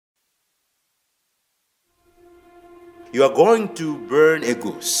You are going to burn a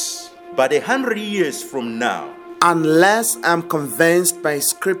goose, but 100 years from now, unless I'm convinced by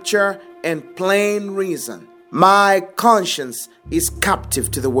scripture and plain reason, my conscience is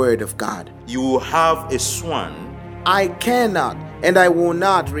captive to the word of God. you will have a swan I cannot and I will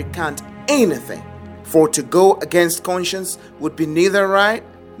not recant anything, for to go against conscience would be neither right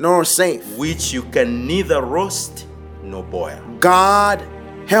nor safe. which you can neither roast nor boil. God,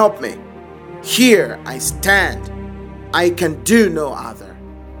 help me. Here I stand. I can do no other.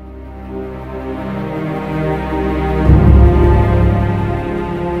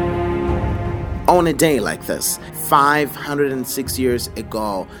 On a day like this, 506 years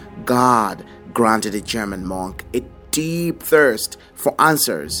ago, God granted a German monk a deep thirst for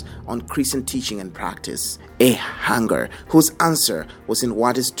answers on Christian teaching and practice, a hunger whose answer was in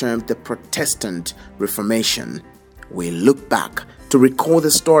what is termed the Protestant Reformation. We look back to recall the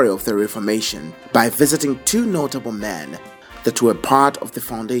story of the Reformation by visiting two notable men that were part of the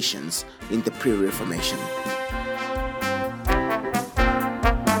foundations in the Pre-Reformation.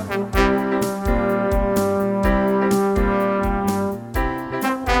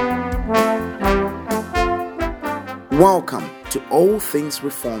 Welcome to All Things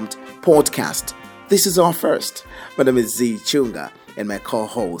Reformed podcast. This is our first. My name is Z Chunga and my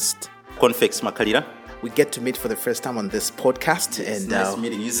co-host. Confex Makalira. We get to meet for the first time on this podcast. It's and nice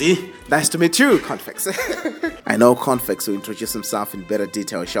meeting you, Z. Nice to meet you, Confex. I know Confex will introduce himself in better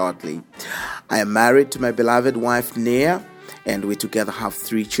detail shortly. I am married to my beloved wife, Nia, and we together have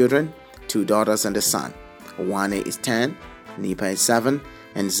 3 children, 2 daughters and a son. Wane is 10, Nipa is 7,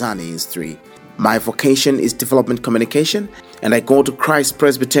 and Zani is 3. My vocation is development communication, and I go to Christ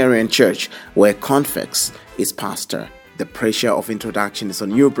Presbyterian Church, where Confex is pastor. The pressure of introduction is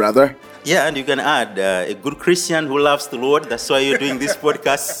on you, brother. Yeah, and you can add a good Christian who loves the Lord. That's why you're doing this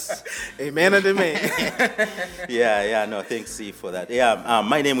podcast. Amen and amen. No, thanks, Z, for that.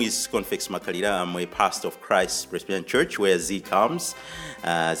 My name is Confex Makalira. I'm a pastor of Christ Presbyterian Church, where Z comes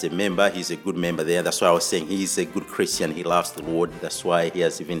as a member. He's a good member there. That's why I was saying he's a good Christian. He loves the Lord. That's why he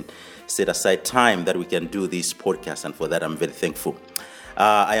has even set aside time that we can do this podcast, and for that I'm very thankful.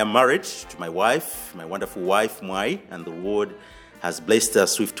 I am married to my wife, my wonderful wife, Mwai, and the Lord has blessed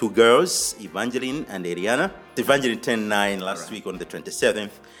us with 2 girls, Evangeline and Ariana. Evangeline turned 9 last week on the 27th,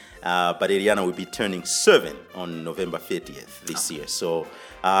 but Ariana will be turning 7 on November 30th this year. So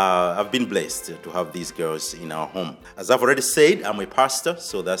I've been blessed to have these girls in our home. As I've already said, I'm a pastor,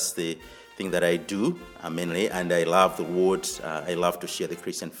 so that's the thing that I do mainly, and I love the Lord. I love to share the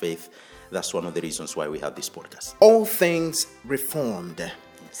Christian faith. That's one of the reasons why we have this podcast. All Things Reformed.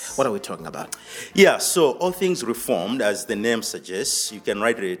 Yes. What are we talking about? Yeah, so All Things Reformed, as the name suggests, you can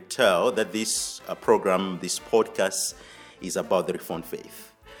rightly tell that this program, this podcast, is about the Reformed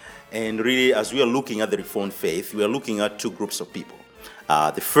faith. And really, as we are looking at the Reformed faith, we are looking at 2 groups of people.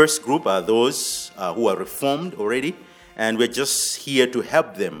 The first group are those who are Reformed already, and we're just here to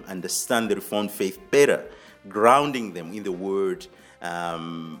help them understand the Reformed faith better, grounding them in the Word.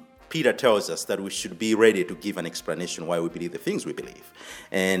 Peter tells us that we should be ready to give an explanation why we believe the things we believe.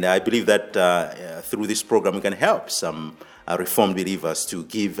 And I believe that through this program we can help some Reformed believers to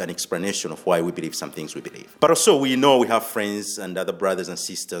give an explanation of why we believe some things we believe. But also we know we have friends and other brothers and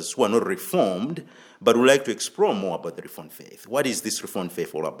sisters who are not Reformed, but would like to explore more about the Reformed faith. What is this Reformed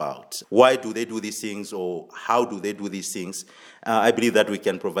faith all about? Why do they do these things, or how do they do these things? I believe that we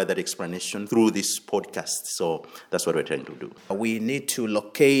can provide that explanation through this podcast. So that's what we're trying to do. We need to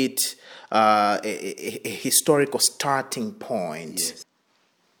locate a historical starting point. Yes.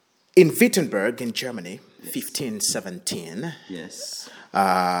 In Wittenberg, in Germany, 1517, Yes.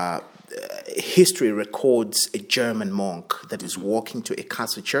 history records a German monk that is walking to a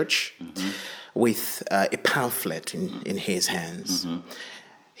castle church with a pamphlet in his hands.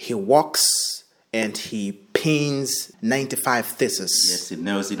 He walks and he pins 95 theses. Yes, he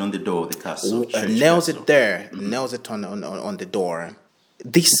nails it on the door of the castle. Nails it there, nails it on the door.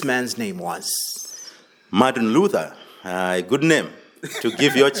 This man's name was Martin Luther. A good name to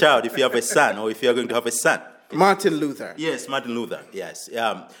give your child if you have a son, or if you are going to have a son. Martin Luther. Yes, Martin Luther, yes.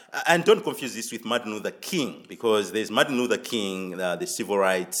 And don't confuse this with Martin Luther King, because there's Martin Luther King, the civil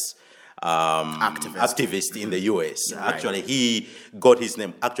rights activist in the U.S. Right. Actually, he got his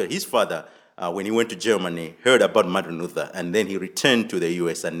name. Actually, his father, when he went to Germany, heard about Martin Luther, and then he returned to the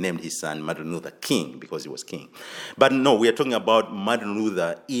U.S. and named his son Martin Luther King because he was king. But no, we are talking about Martin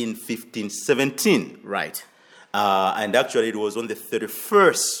Luther in 1517. Right. And actually, it was on the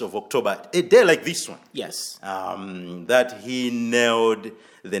 31st of October, a day like this one. Yes. That he nailed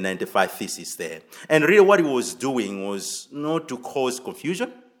the 95 Theses there. And really what he was doing was not to cause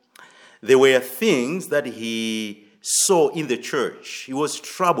confusion. There were things that he saw in the church, he was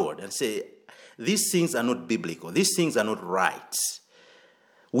troubled and said, these things are not biblical. These things are not right.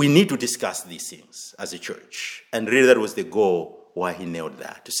 We need to discuss these things as a church. And really that was the goal why he nailed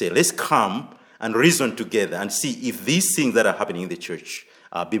that, to say, let's come and reason together and see if these things that are happening in the church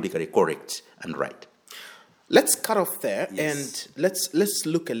are biblically correct and right. Let's cut off there, Yes. and let's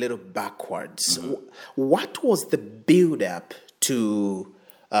look a little backwards. What was the build-up to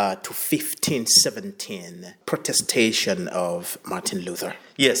 1517 protestation of Martin Luther?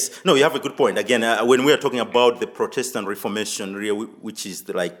 Yes. No, you have a good point. Again, when we are talking about the Protestant Reformation, which is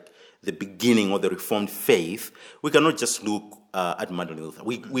the beginning of the Reformed faith, we cannot just look at Martin Luther.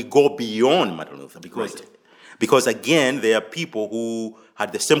 We go beyond Martin Luther because again, there are people who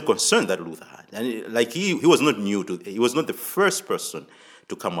had the same concern that Luther had. And he was not new to, he was not the first person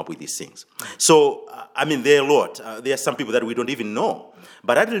to come up with these things. So, there are a lot. There are some people that we don't even know.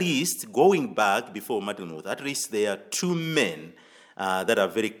 But at least, going back before Martin Luther, at least there are two men that are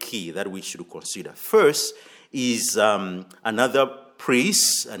very key that we should consider. First is another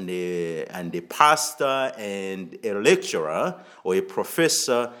priest and a pastor and a lecturer or a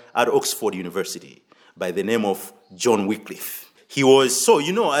professor at Oxford University by the name of John Wycliffe. He was,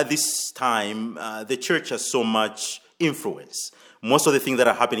 at this time, the church has so much influence. Most of the things that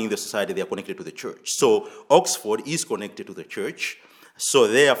are happening in the society, they are connected to the church. So Oxford is connected to the church. So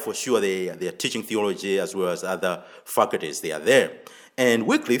there, for sure, they are teaching theology as well as other faculties. They are there. And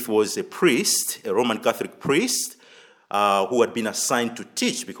Wycliffe was a priest, a Roman Catholic priest, who had been assigned to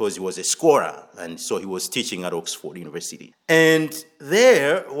teach because he was a scholar. And so he was teaching at Oxford University. And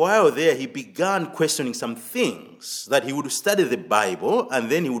while there, he began questioning some things, that he would study the Bible, and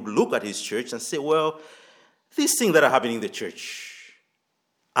then he would look at his church and say, well, these things that are happening in the church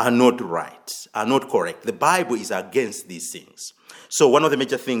are not right, are not correct. The Bible is against these things. So one of the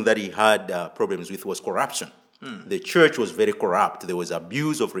major things that he had problems with was corruption. The church was very corrupt. There was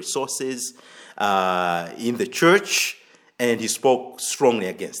abuse of resources in the church, and he spoke strongly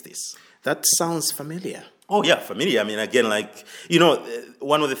against this. That sounds familiar. Oh, yeah, familiar.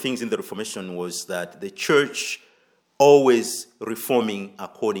 One of the things in the Reformation was that the church always reforming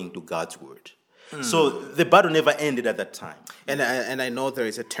according to God's word. So the battle never ended at that time. And I know there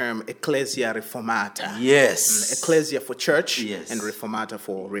is a term, ecclesia reformata. Yes. Ecclesia for church, yes, and reformata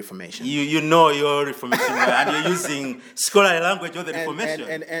for reformation. You know your Reformation, and you're using scholarly language of the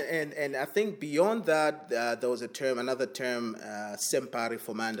Reformation. And I think beyond that, there was another term, semper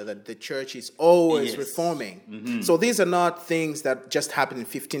reformanda, that the church is always reforming. Mm-hmm. So these are not things that just happened in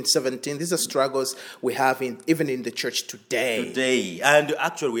 1517. These are struggles we have even in the church today. And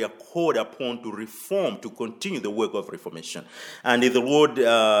actually we are called upon to reform, to continue the work of Reformation. And if the Lord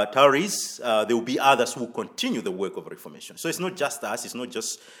tarries, there will be others who continue the work of Reformation. So it's not just us, it's not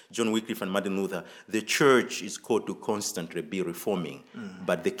just John Wycliffe and Martin Luther. The church is called to constantly be reforming.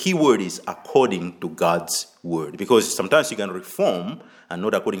 But the key word is according to God's word. Because sometimes you can reform and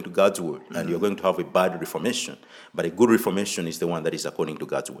not according to God's word. And you're going to have a bad Reformation. But a good Reformation is the one that is according to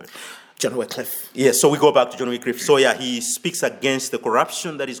God's word. John Wycliffe. Yes, so we go back to John Wycliffe. So he speaks against the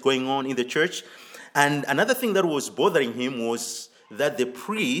corruption that is going on in the church. And another thing that was bothering him was that the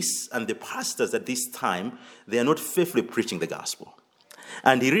priests and the pastors at this time, they are not faithfully preaching the gospel.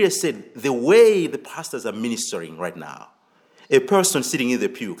 And he really said, the way the pastors are ministering right now, a person sitting in the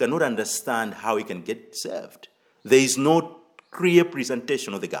pew cannot understand how he can get saved. There is no clear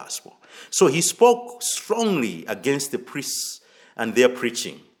presentation of the gospel. So he spoke strongly against the priests and their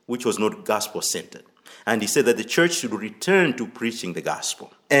preaching, which was not gospel-centered. And he said that the church should return to preaching the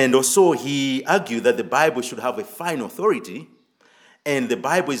gospel. And also he argued that the Bible should have a final authority, and the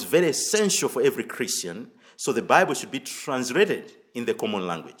Bible is very essential for every Christian, so the Bible should be translated in the common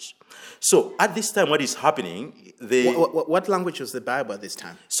language. So at this time, what is happening? What language was the Bible at this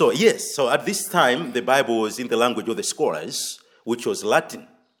time? So at this time, the Bible was in the language of the scholars, which was Latin.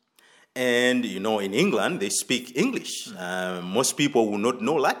 And, in England, they speak English. Most people will not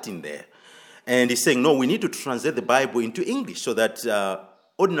know Latin there. And he's saying, no, we need to translate the Bible into English so that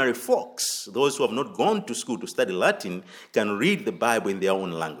ordinary folks, those who have not gone to school to study Latin, can read the Bible in their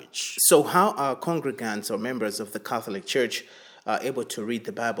own language. So how are congregants or members of the Catholic Church able to read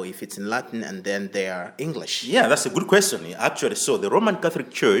the Bible if it's in Latin and then they are English? Yeah, that's a good question, actually. So the Roman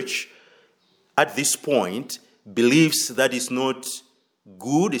Catholic Church, at this point, believes that it's not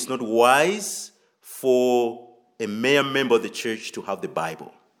good, it's not wise for a mere member of the church to have the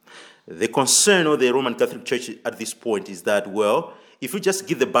Bible. The concern of the Roman Catholic Church at this point is that, if you just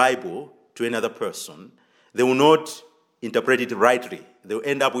give the Bible to another person, they will not interpret it rightly. They will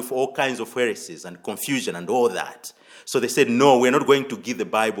end up with all kinds of heresies and confusion and all that. So they said, no, we're not going to give the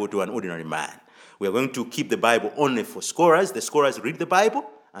Bible to an ordinary man. We are going to keep the Bible only for scholars. The scholars read the Bible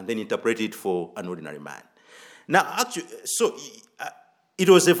and then interpret it for an ordinary man. Now, actually, it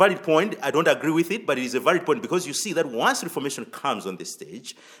was a valid point. I don't agree with it, but it is a valid point because you see that once Reformation comes on the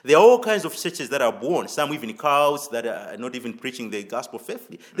stage, there are all kinds of churches that are born, some even cults that are not even preaching the gospel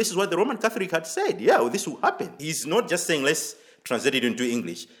faithfully. This is what the Roman Catholic had said. Yeah, this will happen. He's not just saying, let's translate it into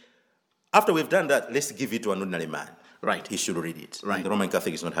English. After we've done that, let's give it to an ordinary man. Right. He should read it. Right. And the Roman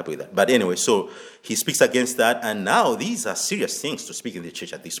Catholic is not happy with that. But anyway, so he speaks against that, and now these are serious things to speak in the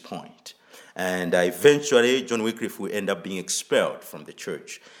church at this point. And eventually, John Wycliffe will end up being expelled from the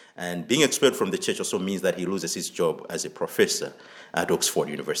church. And being expelled from the church also means that he loses his job as a professor at Oxford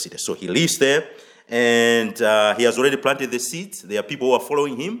University. So he leaves there, and he has already planted the seeds. There are people who are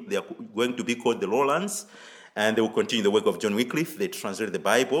following him. They are going to be called the Lowlands, and they will continue the work of John Wycliffe. They translate the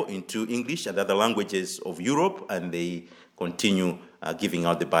Bible into English and other languages of Europe, and they continue giving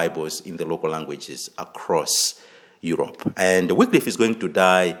out the Bibles in the local languages across Europe. And Wycliffe is going to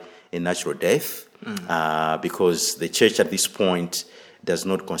die a natural death because the church at this point does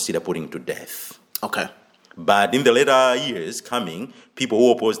not consider putting to death. Okay. But in the later years coming, people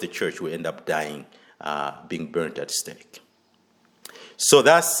who oppose the church will end up dying, being burnt at stake. So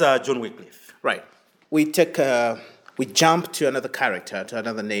that's John Wycliffe. Right. We jump to another character, to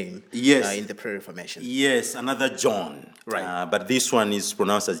another name. Yes. In the Pre-Reformation. Yes, another John. Right. But this one is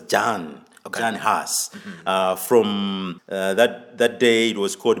pronounced as Jan. Okay. Jan Hus. From that day, it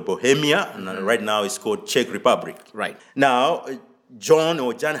was called Bohemia, and right now it's called Czech Republic. Right. Now, John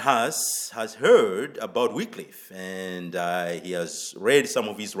or Jan Hus has heard about Wycliffe, and he has read some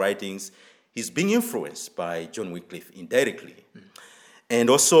of his writings. He's being influenced by John Wycliffe indirectly. And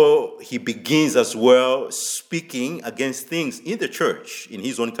also, he begins as well speaking against things in the church in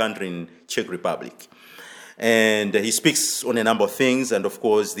his own country, in Czech Republic. And he speaks on a number of things, and of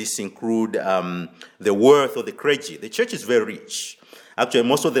course, this include the worth of the clergy. The church is very rich. Actually,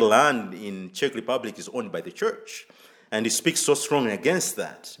 most of the land in Czech Republic is owned by the church. And he speaks so strongly against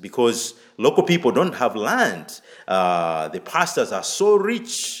that because local people don't have land. The pastors are so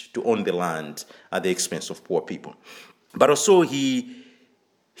rich to own the land at the expense of poor people. But also, he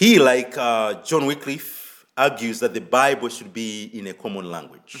like John Wycliffe, argues that the Bible should be in a common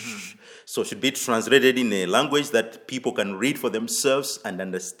language. So it should be translated in a language that people can read for themselves and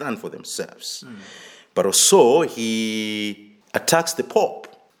understand for themselves. But also, he attacks the Pope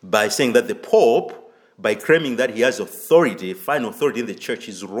by saying that the Pope, by claiming that he has authority, final authority in the church,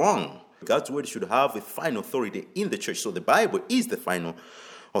 is wrong. God's word should have a final authority in the church. So the Bible is the final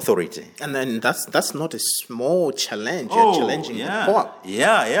authority. And then that's not a small challenge. You're challenging the Pope.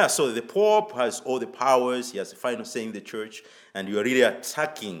 Yeah. So the Pope has all the powers. He has the final say in the church. And you are really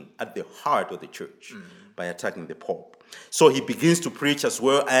attacking at the heart of the church by attacking the Pope. So he begins to preach as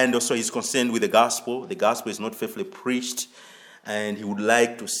well. And also he's concerned with the gospel. The gospel is not faithfully preached. And he would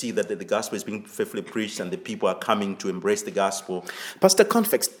like to see that the gospel is being faithfully preached and the people are coming to embrace the gospel. Pastor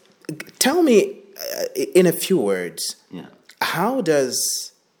Confex, tell me in a few words, how does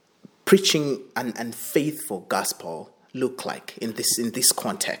preaching an faithful gospel look like in this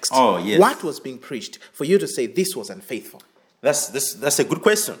context? Oh, yes. What was being preached for you to say this was unfaithful? That's a good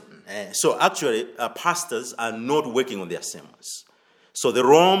question. So actually, pastors are not working on their sermons. So the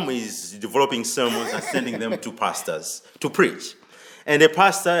Rome is developing sermons and sending them to pastors to preach. And a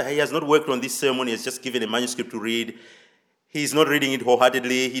pastor, he has not worked on this sermon. He has just given a manuscript to read. He's not reading it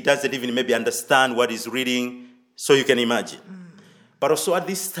wholeheartedly. He doesn't even maybe understand what he's reading. So you can imagine. But also at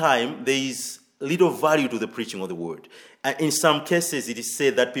this time, there is little value to the preaching of the word. And in some cases, it is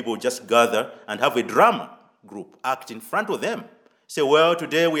said that people just gather and have a drama group act in front of them. Say, well,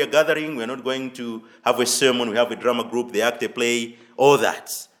 today we are gathering. We're not going to have a sermon. We have a drama group. They act, they play, all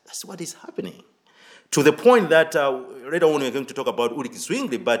that. That's what is happening. To the point that later on we're going to talk about Ulrich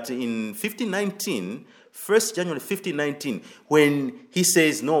Zwingli, but in 1519, 1st January 1519, when he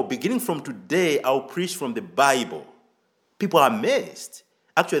says, no, beginning from today, I'll preach from the Bible. People are amazed.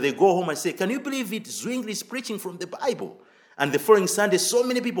 Actually, they go home and say, can you believe it? Zwingli is preaching from the Bible. And the following Sunday, so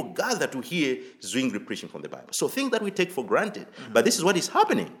many people gather to hear Zwingli preaching from the Bible. So things that we take for granted. But this is what is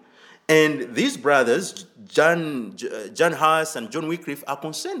happening. And these brothers, Jan Hus and John Wycliffe, are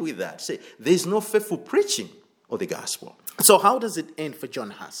concerned with that. Say, there's no faithful preaching of the gospel. So how does it end for John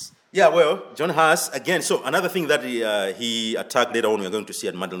Hus? Yeah, well, John Hus, again, so another thing that he attacked later on, we're going to see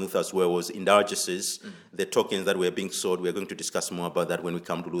at Martin Luther as well, was indulgences, the tokens that were being sold. We're going to discuss more about that when we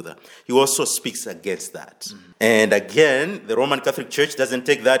come to Luther. He also speaks against that. And again, the Roman Catholic Church doesn't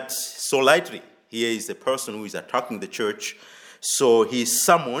take that so lightly. Here is a person who is attacking the church. So he is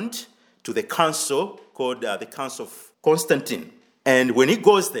summoned to the council called the Council of Constantine. And when he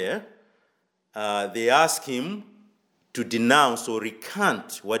goes there, they ask him to denounce or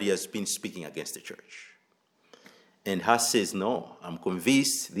recant what he has been speaking against the church. And Hus says, no, I'm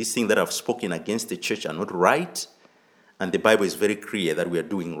convinced these things that I've spoken against the church are not right, and the Bible is very clear that we are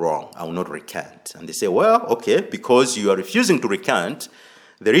doing wrong. I will not recant. And they say, well, okay, because you are refusing to recant,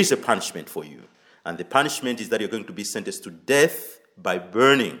 there is a punishment for you. And the punishment is that you're going to be sentenced to death by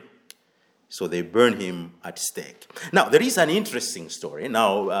burning. So they burn him at stake. Now, there is an interesting story.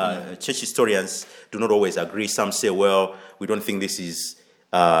 Now, church historians do not always agree. Some say, well, we don't think this is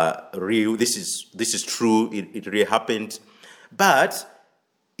real. This is true. It really happened. But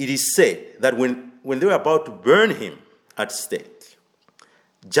it is said that when they were about to burn him at stake,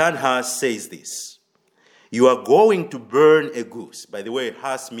 Jan Hus says this: you are going to burn a goose. By the way,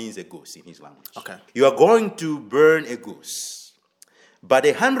 Hus means a goose in his language. Okay. You are going to burn a goose. But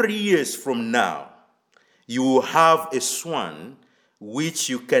 100 years from now, you will have a swan which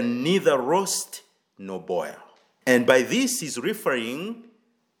you can neither roast nor boil. And by this, he's referring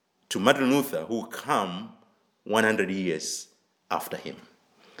to Martin Luther, who will come 100 years after him.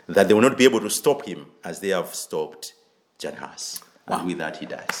 That they will not be able to stop him as they have stopped Jan Hus. Wow. And with that, he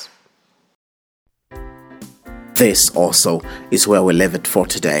dies. This also is where we leave it for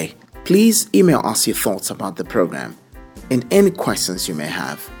today. Please email us your thoughts about the program and any questions you may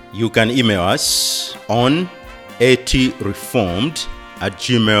have. You can email us on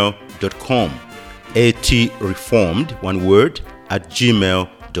atreformed@gmail.com. atreformed, one word,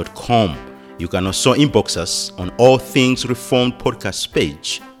 @gmail.com. You can also inbox us on All Things Reformed podcast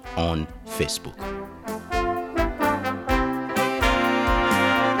page on Facebook.